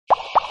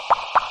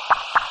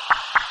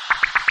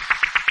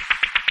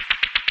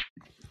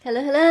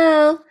Hello,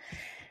 hello.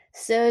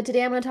 So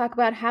today I'm going to talk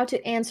about how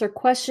to answer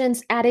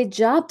questions at a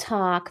job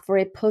talk for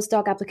a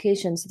postdoc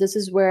application. So this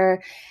is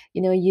where,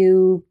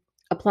 you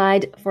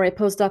applied for a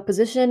postdoc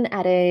position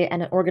at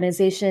an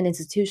organization,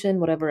 institution,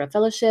 whatever, a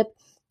fellowship,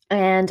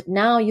 and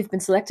now you've been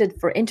selected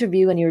for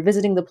interview and you're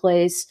visiting the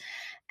place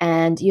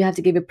and you have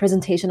to give a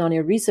presentation on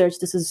your research.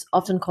 This is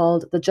often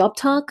called the job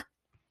talk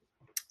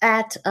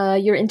at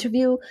your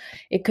interview.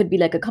 It could be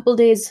like a couple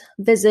days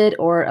visit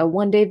or a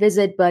 1 day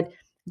visit, but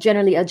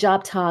generally a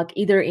job talk,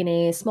 either in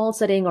a small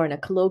setting or in a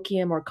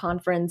colloquium or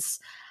conference,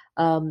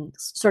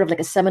 sort of like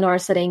a seminar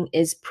setting,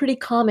 is pretty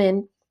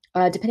common.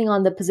 Depending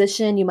on the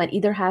position, you might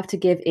either have to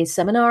give a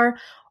seminar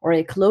or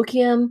a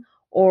colloquium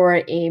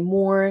or a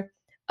more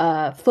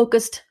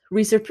focused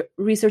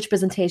research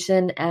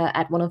presentation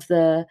at one of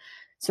the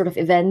sort of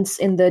events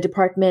in the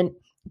department.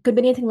 Could be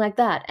anything like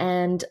that,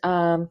 and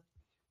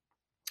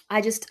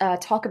I just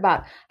talk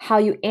about how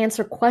you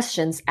answer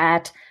questions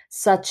at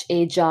such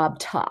a job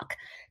talk.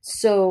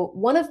 So,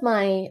 one of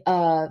my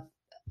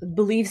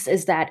beliefs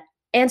is that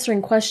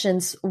answering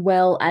questions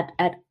well at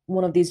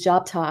one of these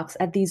job talks,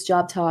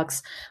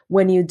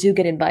 when you do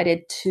get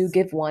invited to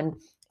give one,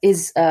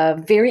 is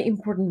a very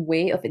important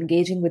way of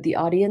engaging with the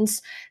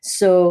audience.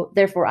 So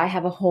therefore I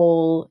have a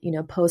whole,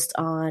 post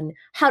on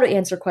how to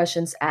answer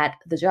questions at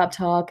the job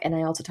talk, and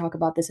I also talk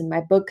about this in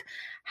my book,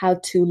 How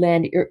to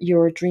Land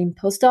Your Dream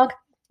Postdoc.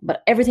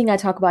 But everything I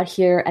talk about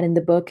here and in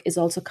the book is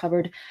also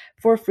covered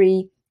for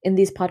free in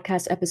these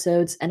podcast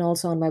episodes and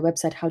also on my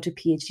website,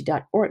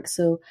 howtophd.org.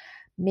 So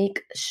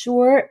make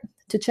sure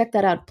to check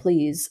that out,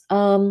 please.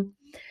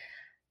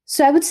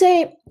 So I would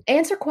say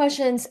answer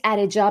questions at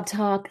a job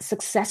talk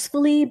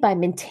successfully by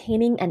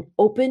maintaining an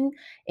open,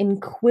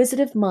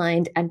 inquisitive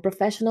mind and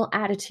professional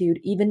attitude,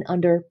 even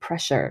under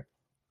pressure.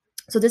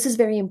 So this is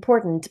very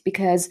important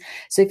because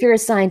if you're a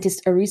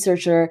scientist, a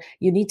researcher,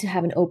 you need to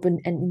have an open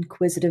and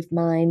inquisitive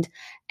mind,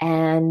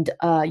 and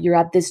you're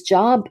at this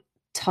job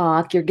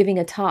talk, you're giving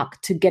a talk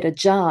to get a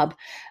job.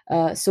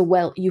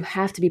 You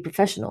have to be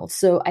professional.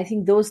 So I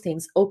think those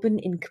things, open,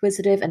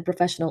 inquisitive, and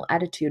professional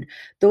attitude,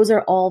 those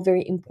are all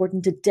very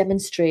important to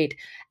demonstrate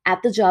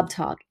at the job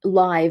talk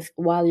live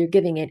while you're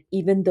giving it,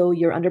 even though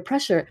you're under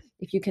pressure.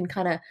 If you can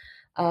kind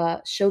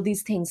of show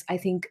these things, I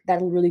think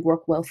that'll really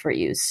work well for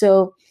you.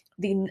 So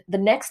the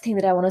next thing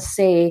that I want to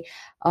say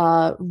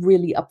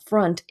really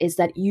upfront is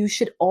that you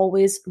should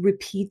always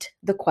repeat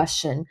the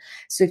question.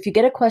 So if you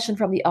get a question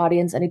from the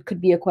audience, and it could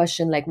be a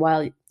question like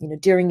while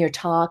during your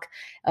talk,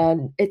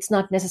 it's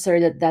not necessary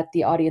that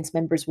the audience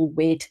members will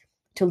wait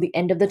till the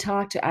end of the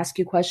talk to ask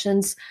you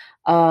questions.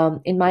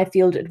 In my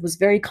field, it was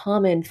very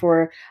common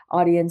for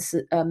audience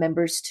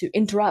members to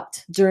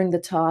interrupt during the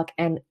talk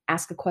and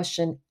ask a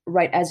question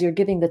right as you're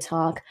giving the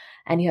talk,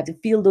 and you have to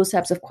field those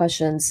types of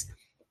questions.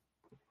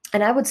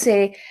 And I would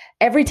say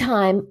every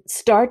time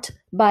start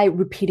by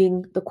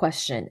repeating the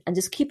question, and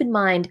just keep in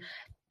mind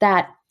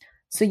that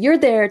so you're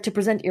there to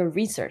present your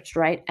research,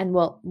 right? And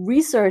well,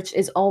 research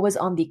is always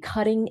on the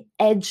cutting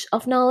edge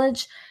of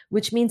knowledge,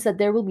 which means that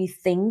there will be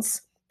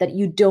things that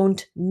you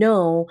don't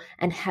know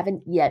and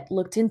haven't yet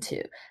looked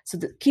into. So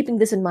keeping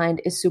this in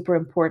mind is super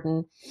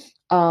important.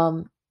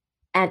 Um,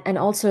 and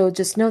also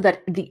just know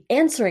that the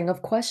answering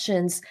of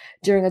questions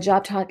during a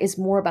job talk is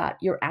more about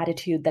your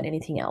attitude than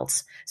anything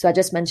else. So I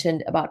just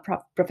mentioned about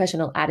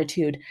professional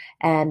attitude,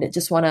 and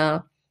just want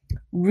to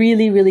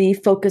really, really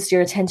focus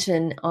your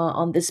attention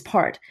on this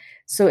part.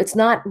 So it's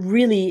not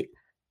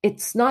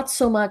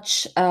so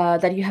much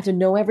that you have to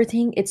know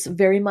everything. It's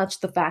very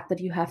much the fact that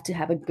you have to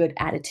have a good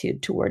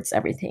attitude towards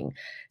everything.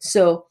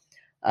 So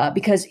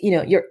because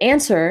your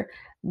answer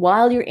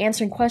while you're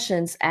answering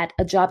questions at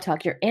a job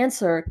talk, your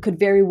answer could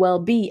very well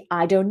be,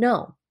 I don't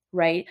know,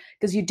 right?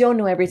 Because you don't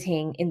know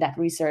everything in that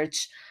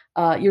research.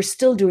 You're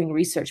still doing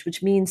research,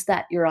 which means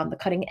that you're on the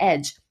cutting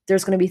edge.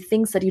 There's going to be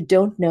things that you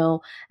don't know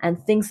and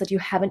things that you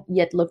haven't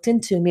yet looked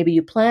into. Maybe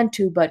you plan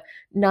to, but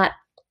not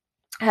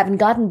haven't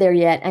gotten there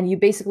yet, and you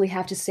basically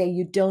have to say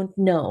you don't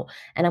know.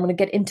 And I'm going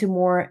to get into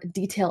more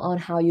detail on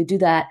how you do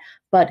that,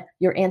 but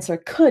your answer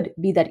could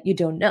be that you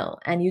don't know,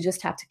 and you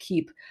just have to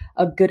keep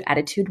a good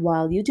attitude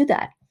while you do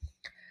that.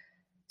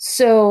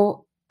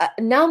 So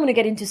now I'm going to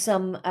get into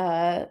some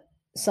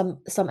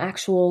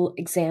actual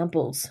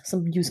examples,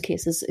 some use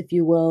cases, if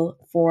you will,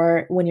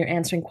 for when you're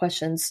answering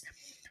questions.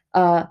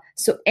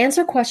 So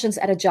answer questions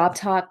at a job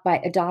talk by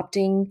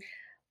adopting,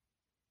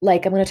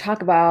 like, I'm going to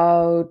talk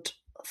about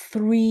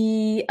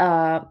three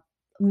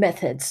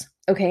methods,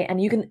 okay?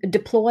 And you can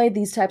deploy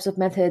these types of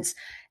methods,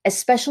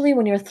 especially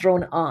when you're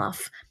thrown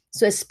off.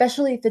 So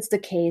especially if it's the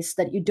case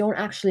that you don't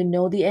actually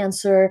know the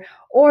answer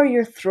or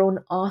you're thrown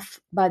off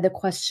by the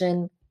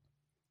question,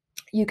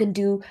 you can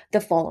do the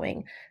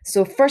following.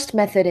 So first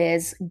method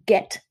is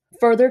get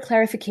further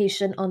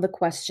clarification on the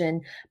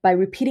question by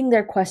repeating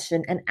their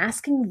question and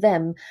asking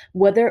them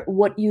whether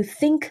what you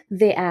think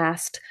they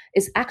asked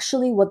is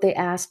actually what they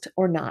asked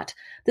or not.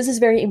 This is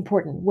very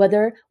important,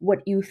 whether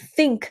what you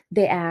think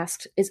they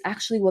asked is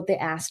actually what they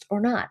asked or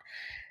not.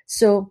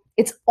 So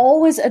it's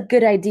always a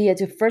good idea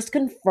to first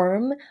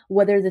confirm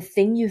whether the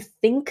thing you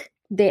think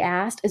they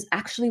asked is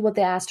actually what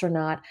they asked or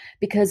not.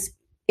 Because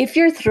if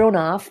you're thrown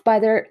off by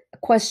their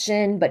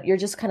question, but you're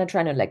just kind of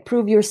trying to like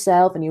prove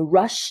yourself and you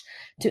rush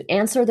to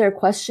answer their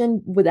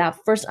question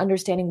without first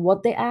understanding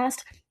what they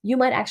asked, you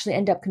might actually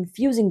end up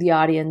confusing the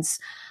audience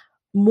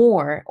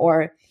more,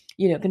 or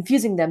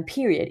confusing them,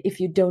 period, if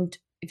you don't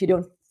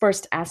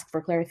first ask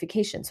for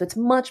clarification. So it's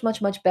much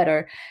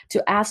better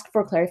to ask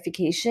for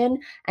clarification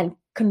and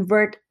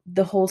convert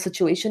the whole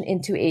situation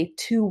into a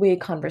two-way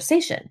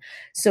conversation.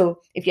 So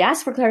if you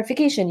ask for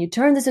clarification, you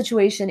turn the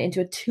situation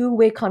into a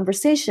two-way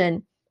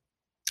conversation.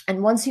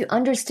 And once you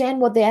understand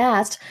what they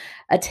asked,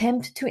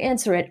 attempt to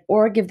answer it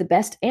or give the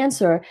best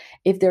answer.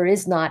 If there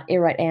is not a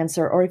right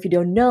answer, or if you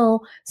don't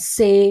know,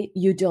 say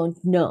you don't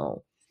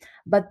know.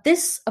 But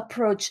this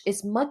approach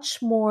is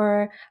much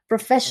more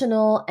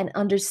professional and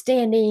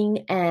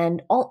understanding,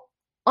 and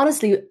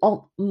honestly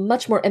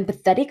much more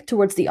empathetic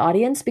towards the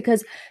audience,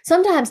 because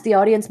sometimes the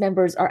audience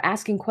members are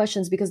asking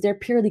questions because they're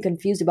purely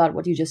confused about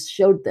what you just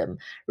showed them,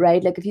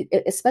 right? Like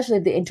especially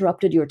if they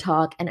interrupted your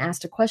talk and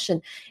asked a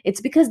question, it's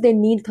because they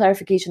need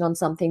clarification on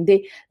something.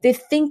 They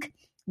think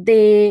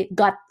they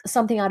got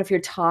something out of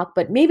your talk,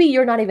 but maybe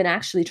you're not even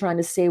actually trying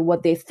to say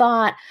what they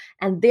thought,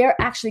 and they're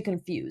actually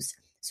confused.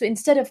 So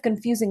instead of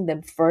confusing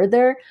them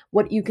further,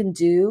 what you can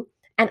do,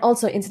 and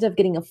also instead of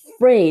getting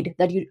afraid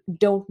that you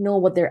don't know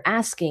what they're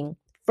asking,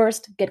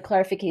 first get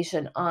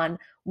clarification on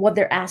what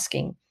they're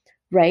asking,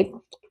 right?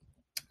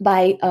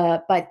 By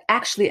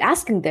actually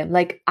asking them,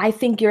 like, I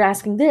think you're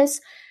asking this.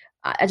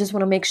 I just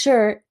want to make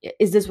sure,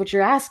 is this what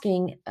you're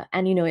asking?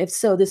 And if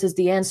so, this is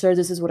the answer.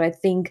 This is what I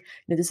think.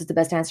 This is the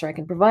best answer I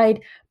can provide.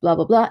 Blah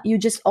blah blah. You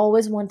just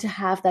always want to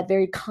have that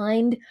very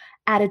kind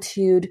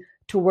attitude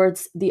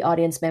towards the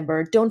audience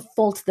member. Don't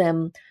fault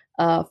them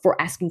for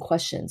asking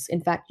questions.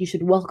 In fact, you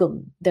should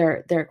welcome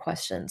their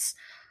questions,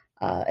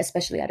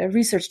 especially at a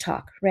research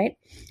talk, right?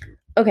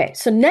 Okay,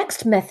 so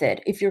next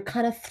method, if you're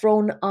kind of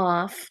thrown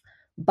off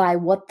by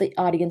what the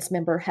audience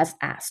member has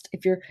asked,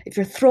 if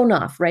you're thrown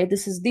off, right?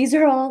 These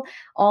are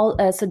all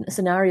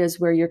scenarios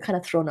where you're kind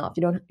of thrown off.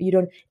 You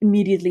don't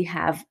immediately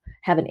have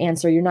an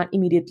answer. You're not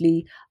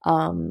immediately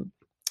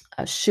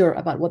sure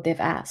about what they've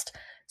asked.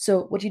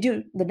 So what you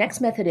do, the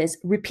next method is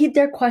repeat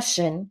their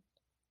question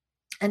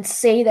and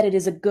say that it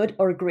is a good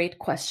or great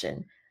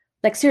question.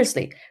 Like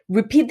seriously,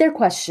 repeat their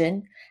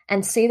question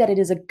and say that it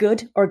is a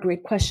good or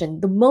great question.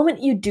 The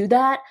moment you do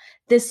that,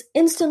 this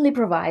instantly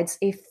provides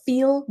a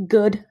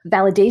feel-good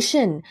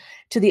validation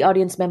to the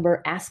audience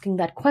member asking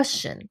that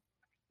question,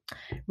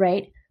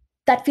 right?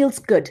 That feels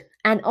good.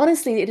 And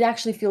honestly, it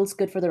actually feels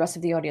good for the rest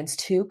of the audience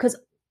too, because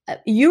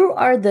you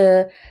are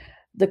the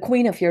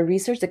queen of your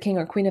research, the king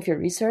or queen of your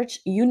research.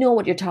 You know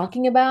what you're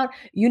talking about.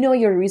 You know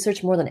your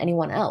research more than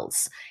anyone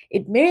else.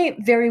 It may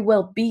very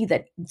well be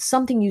that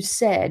something you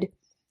said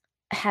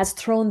has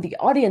thrown the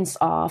audience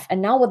off,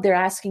 and now what they're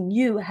asking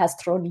you has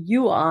thrown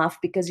you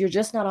off because you're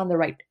just not on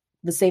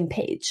the same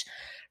page,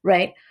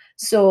 right?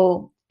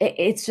 So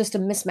it's just a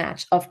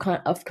mismatch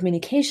of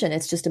communication.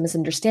 It's just a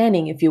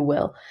misunderstanding, if you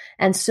will.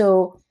 And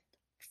so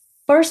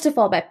first of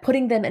all, by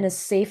putting them in a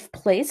safe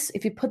place,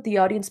 if you put the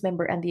audience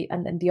member and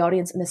the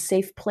audience in a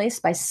safe place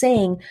by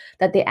saying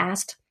that they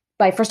asked,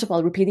 by first of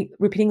all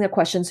repeating the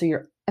question, so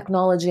you're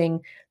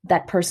acknowledging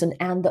that person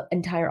and the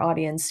entire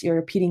audience. You're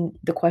repeating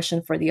the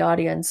question for the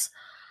audience,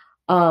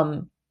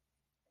 and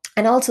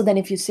also then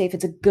if you say if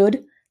it's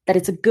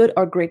a good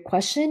or great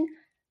question,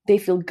 they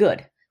feel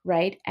good,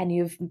 right? And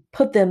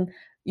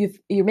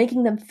you're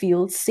making them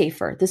feel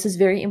safer. This is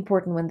very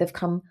important when they've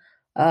come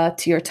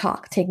to your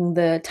talk, taking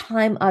the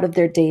time out of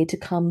their day to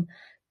come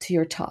to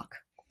your talk.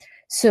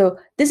 So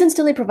this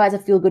instantly provides a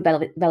feel-good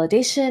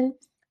validation.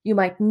 You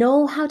might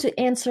know how to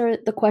answer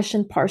the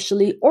question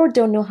partially or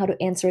don't know how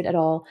to answer it at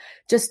all.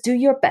 Just do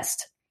your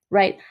best,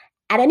 right?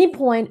 At any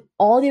point,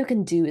 all you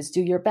can do is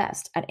do your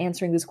best at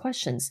answering these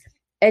questions.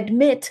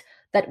 Admit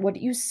that what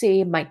you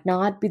say might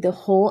not be the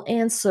whole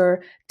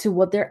answer to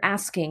what they're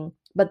asking,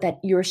 but that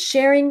you're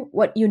sharing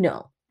what you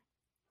know.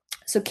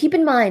 So keep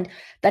in mind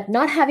that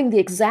not having the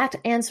exact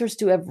answers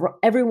to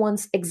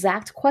everyone's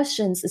exact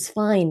questions is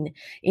fine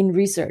in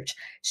research.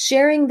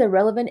 Sharing the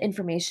relevant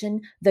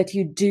information that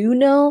you do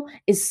know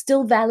is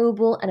still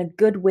valuable and a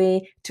good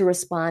way to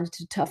respond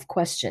to tough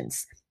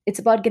questions. It's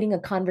about getting a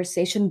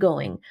conversation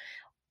going.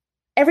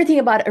 Everything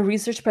about a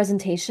research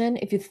presentation,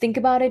 if you think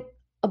about it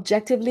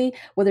objectively,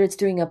 whether it's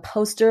doing a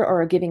poster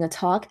or giving a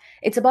talk,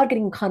 it's about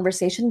getting a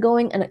conversation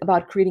going and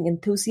about creating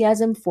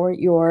enthusiasm for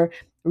your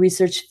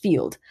research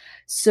field.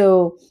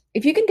 So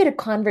if you can get a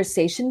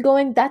conversation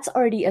going, that's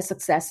already a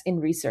success in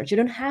research. You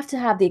don't have to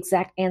have the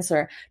exact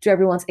answer to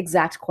everyone's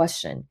exact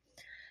question.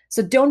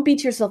 So don't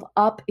beat yourself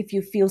up if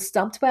you feel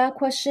stumped by a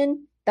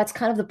question. That's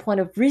kind of the point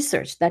of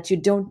research, that you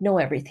don't know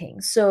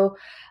everything. So,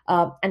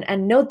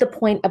 and note the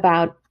point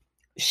about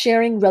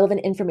sharing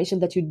relevant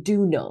information that you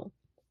do know.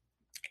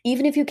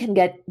 Even if you can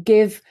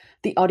give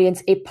the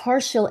audience a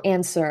partial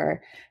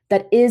answer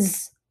that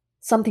is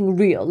something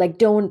real, like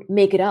don't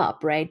make it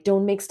up, right?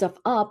 Don't make stuff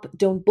up.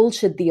 Don't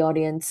bullshit the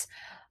audience.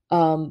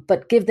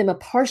 but give them a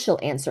partial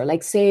answer.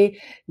 Like, say,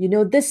 you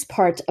know this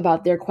part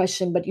about their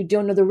question, but you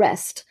don't know the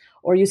rest,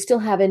 or you still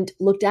haven't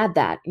looked at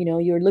that. You know,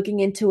 you're looking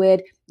into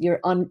it,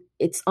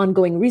 it's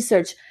ongoing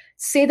research.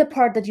 Say the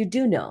part that you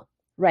do know,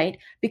 right?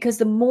 Because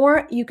the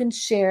more you can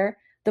share,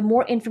 the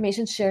more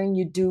information sharing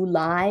you do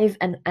live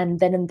and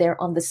then and there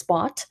on the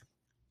spot,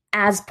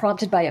 as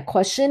prompted by a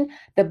question,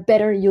 the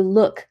better you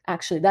look.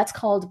 Actually, that's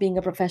called being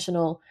a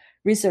professional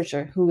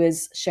researcher who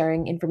is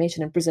sharing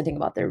information and presenting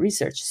about their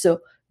research.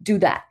 So do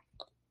that.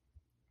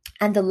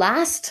 And the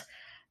last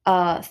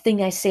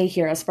thing I say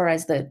here, as far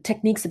as the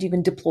techniques that you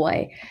can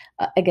deploy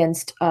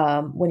against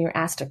when you're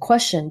asked a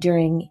question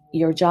during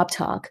your job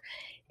talk,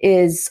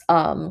 is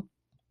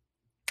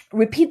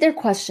repeat their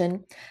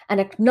question and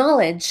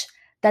acknowledge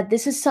that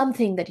this is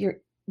something that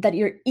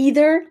you're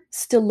either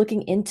still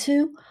looking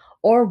into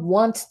or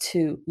want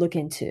to look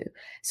into.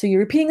 So you're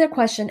repeating their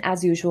question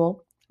as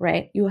usual,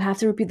 right? You have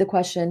to repeat the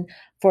question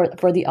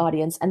for the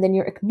audience, and then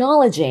you're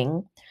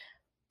acknowledging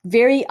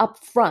very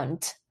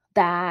upfront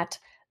that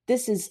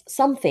this is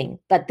something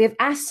that they've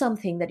asked,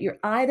 something that you're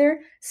either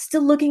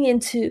still looking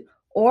into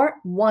or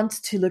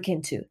want to look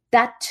into.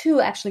 That too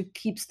actually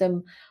keeps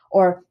them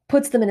or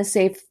puts them in a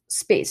safe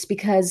space,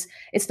 because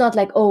it's not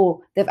like,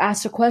 oh, they've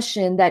asked a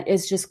question that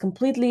is just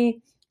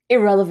completely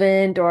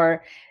irrelevant,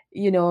 or,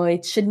 you know,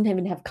 it shouldn't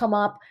even have come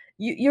up.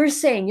 You're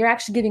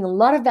actually giving a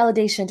lot of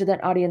validation to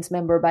that audience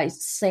member by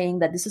saying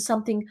that this is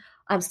something,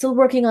 I'm still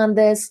working on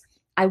this.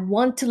 I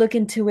want to look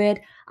into it.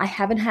 I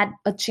haven't had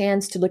a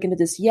chance to look into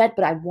this yet,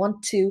 but I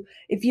want to.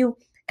 If you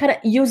kind of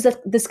use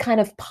this kind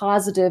of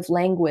positive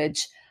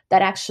language,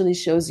 that actually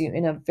shows you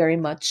in a very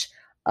much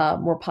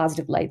more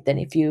positive light than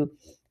if you,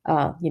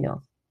 you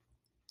know,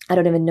 I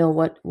don't even know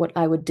what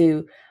I would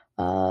do.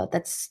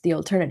 That's the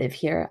alternative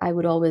here. I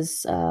would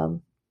always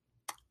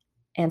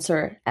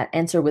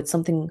answer with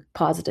something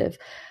positive.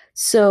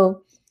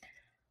 So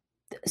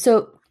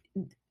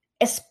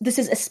this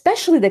is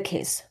especially the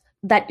case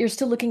that you're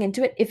still looking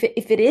into it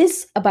if it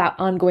is about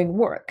ongoing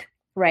work,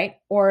 right?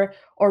 Or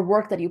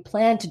work that you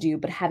plan to do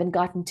but haven't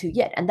gotten to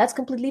yet. And that's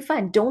completely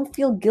fine. Don't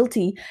feel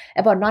guilty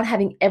about not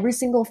having every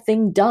single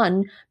thing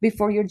done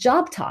before your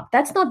job talk.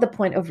 That's not the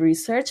point of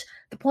research.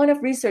 The point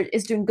of research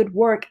is doing good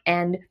work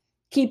and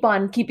keep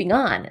on keeping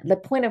on. The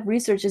point of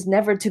research is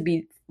never to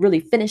be really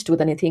finished with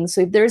anything.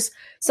 So if there's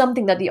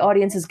something that the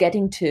audience is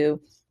getting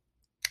to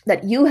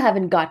that you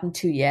haven't gotten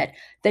to yet,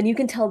 then you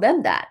can tell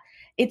them that.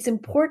 It's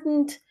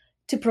important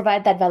to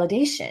provide that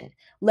validation.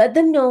 Let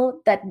them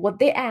know that what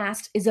they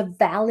asked is a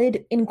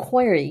valid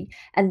inquiry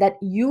and that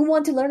you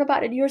want to learn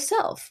about it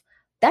yourself.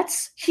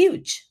 That's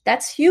huge.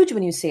 That's huge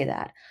when you say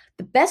that.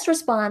 The best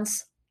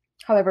response,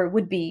 however,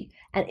 would be,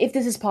 and if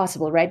this is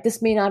possible, right?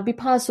 This may not be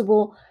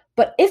possible,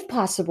 but if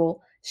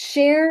possible,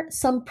 share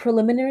some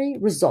preliminary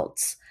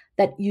results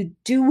that you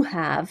do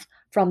have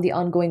from the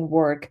ongoing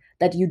work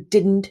that you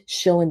didn't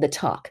show in the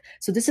talk.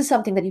 So this is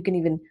something that you can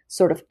even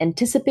sort of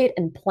anticipate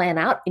and plan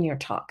out in your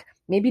talk.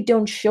 Maybe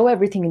don't show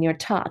everything in your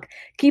talk.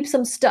 Keep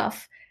some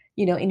stuff,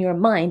 you know, in your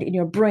mind, in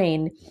your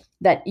brain,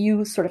 that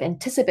you sort of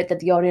anticipate that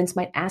the audience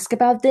might ask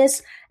about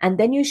this, and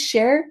then you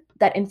share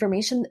that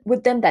information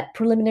with them, that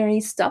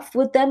preliminary stuff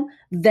with them,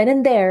 then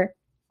and there,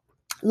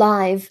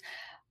 live,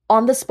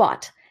 on the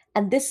spot.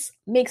 And this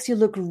makes you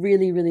look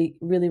really, really,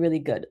 really, really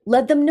good.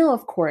 Let them know,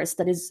 of course,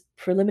 that is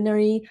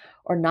preliminary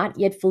or not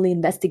yet fully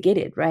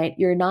investigated, right?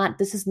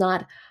 This is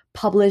not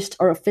published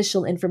or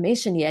official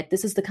information yet.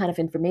 This is the kind of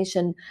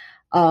information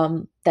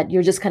that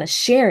you're just kind of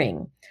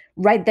sharing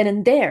right then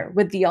and there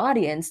with the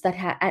audience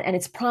and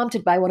it's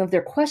prompted by one of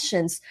their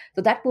questions.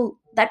 So that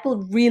will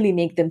really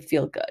make them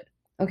feel good.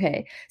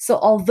 Okay. So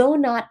although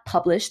not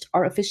published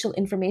or official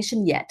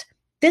information yet,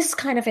 this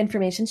kind of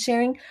information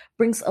sharing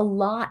brings a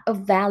lot of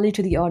value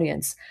to the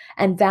audience,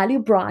 and value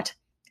brought,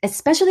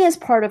 especially as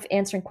part of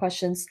answering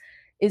questions,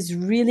 is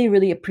really,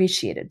 really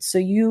appreciated. So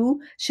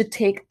you should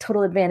take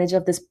total advantage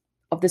of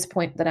this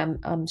point that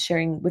I'm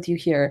sharing with you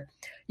here.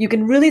 You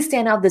can really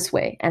stand out this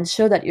way and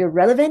show that you're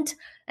relevant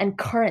and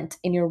current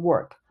in your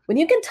work. When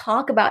you can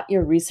talk about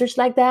your research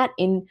like that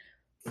in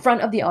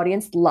front of the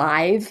audience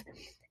live,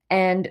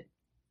 and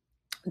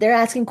they're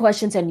asking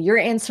questions and you're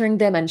answering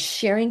them and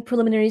sharing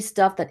preliminary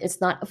stuff that is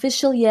not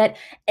official yet.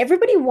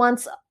 Everybody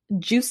wants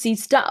juicy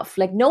stuff.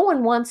 Like, no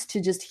one wants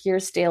to just hear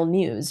stale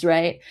news,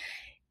 right?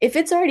 If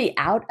it's already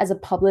out as a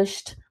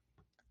published,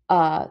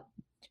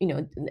 you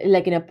know,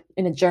 like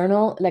in a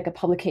journal, like a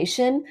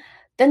publication,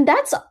 then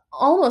that's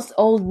almost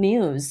old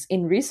news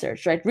in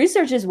research, right?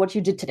 Research is what you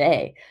did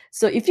today.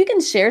 So if you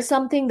can share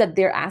something that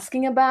they're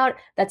asking about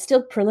that's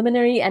still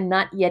preliminary and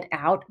not yet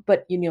out,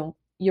 but you know,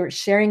 you're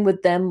sharing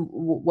with them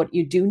what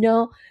you do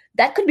know,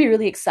 that could be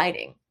really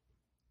exciting.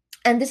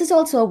 And this is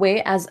also a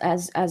way, as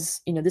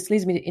you know, this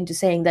leads me into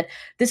saying that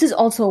this is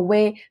also a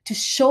way to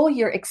show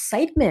your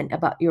excitement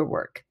about your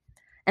work.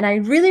 And I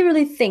really,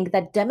 really think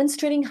that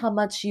demonstrating how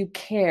much you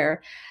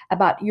care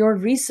about your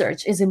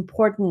research is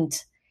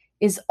important,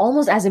 is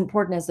almost as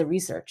important as the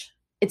research.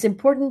 It's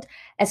important,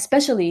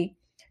 especially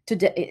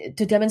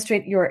to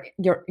demonstrate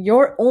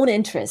your own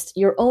interest,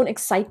 your own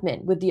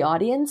excitement with the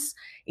audience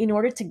in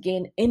order to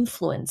gain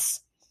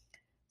influence.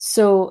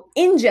 So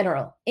in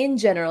general,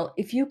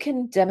 if you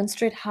can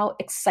demonstrate how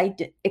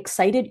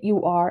excited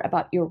you are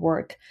about your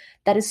work,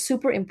 that is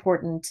super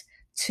important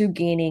to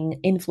gaining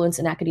influence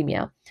in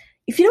academia.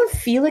 If you don't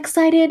feel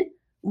excited,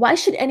 why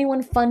should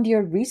anyone fund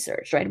your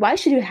research, right? Why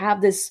should you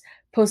have this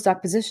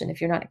postdoc position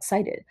if you're not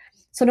excited?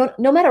 So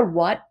no matter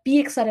what, be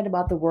excited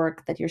about the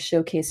work that you're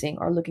showcasing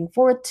or looking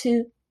forward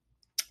to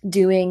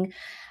doing.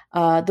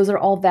 Those are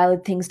all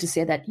valid things to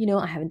say that,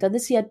 I haven't done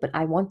this yet, but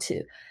I want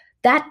to.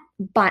 That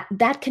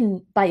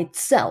can by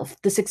itself,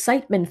 this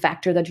excitement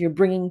factor that you're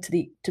bringing to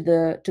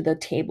the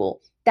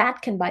table,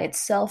 that can by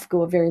itself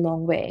go a very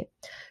long way.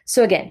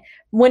 So again,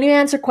 when you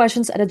answer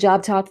questions at a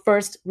job talk,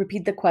 first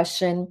repeat the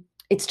question.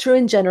 It's true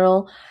in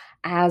general,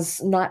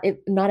 as not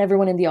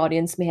everyone in the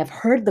audience may have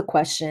heard the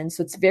question,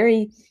 so it's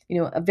very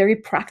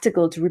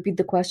practical to repeat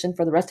the question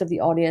for the rest of the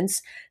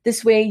audience.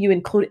 This way you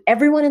include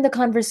everyone in the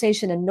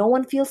conversation and no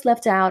one feels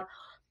left out.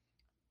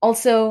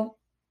 Also,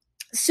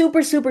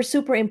 super, super,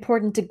 super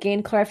important to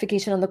gain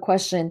clarification on the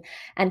question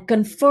and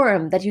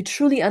confirm that you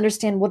truly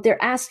understand what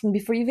they're asking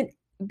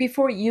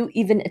before you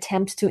even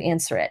attempt to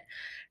answer it,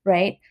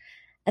 right?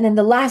 And then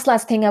the last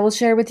thing I will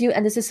share with you,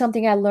 and this is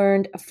something I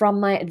learned from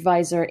my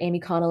advisor,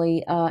 Amy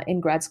Connolly, in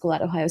grad school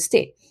at Ohio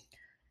State.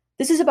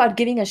 This is about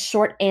giving a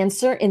short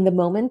answer in the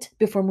moment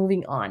before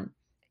moving on.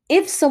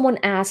 If someone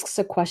asks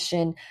a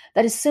question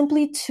that is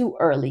simply too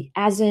early,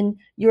 as in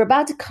you're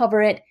about to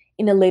cover it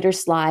in a later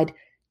slide,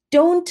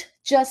 don't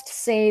just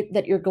say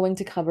that you're going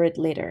to cover it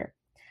later.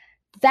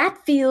 That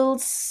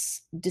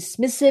feels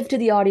dismissive to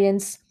the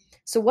audience.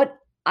 So what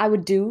I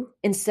would do,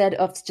 instead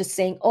of just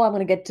saying, oh, I'm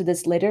going to get to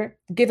this later,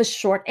 give a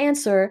short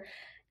answer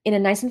in a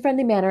nice and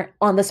friendly manner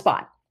on the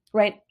spot,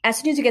 right? As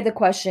soon as you get the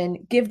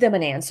question, give them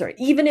an answer.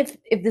 Even if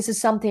this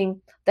is something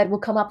that will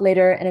come up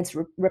later and it's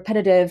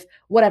repetitive,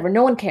 whatever,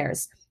 no one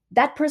cares.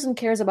 That person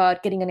cares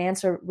about getting an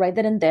answer right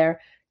then and there.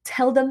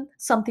 Tell them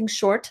something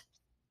short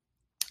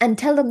and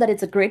tell them that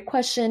it's a great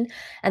question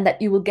and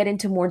that you will get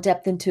into more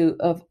depth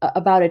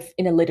about it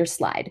in a later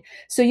slide.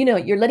 So,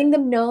 you're letting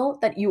them know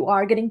that you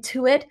are getting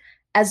to it,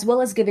 as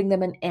well as giving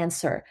them an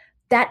answer.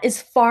 That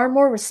is far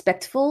more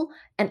respectful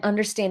and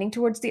understanding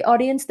towards the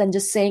audience than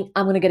just saying,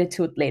 I'm going to get it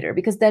to it later.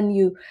 Because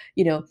then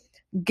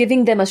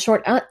giving them a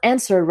short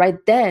answer right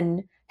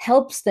then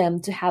helps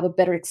them to have a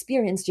better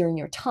experience during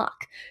your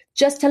talk.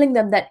 Just telling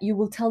them that you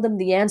will tell them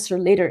the answer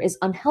later is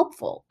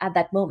unhelpful at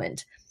that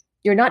moment.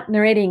 You're not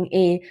narrating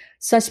a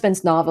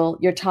suspense novel.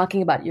 You're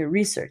talking about your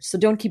research. So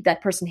don't keep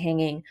that person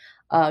hanging.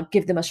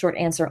 Give them a short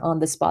answer on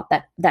the spot.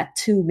 That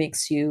too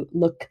makes you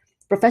look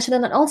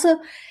professional. And also,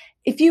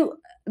 if you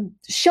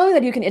showing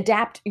that you can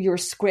adapt your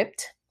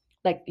script,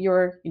 like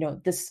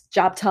this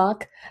job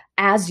talk,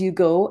 as you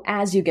go,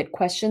 as you get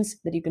questions,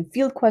 that you can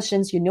field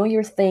questions,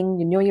 your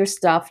thing, your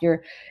stuff,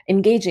 you're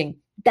engaging.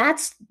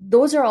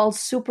 Those are all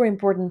super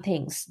important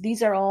things.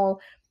 These are all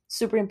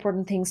super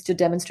important things to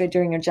demonstrate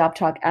during your job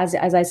talk. As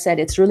I said,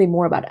 it's really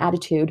more about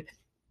attitude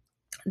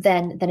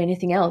than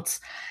anything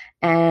else.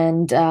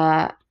 And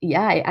I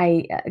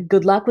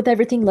good luck with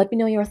everything. Let me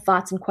know your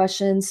thoughts and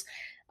questions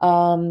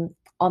on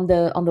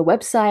the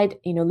website.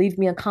 Leave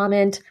me a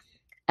comment.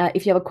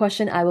 If you have a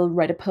question, I will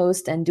write a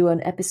post and do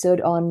an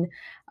episode on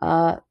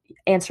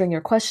answering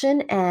your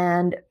question.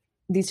 And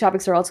these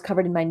topics are also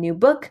covered in my new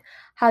book,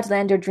 How to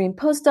Land Your Dream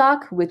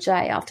Postdoc, which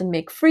I often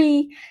make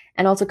free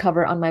and also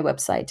cover on my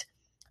website.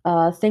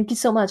 Thank you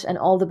so much and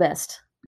all the best.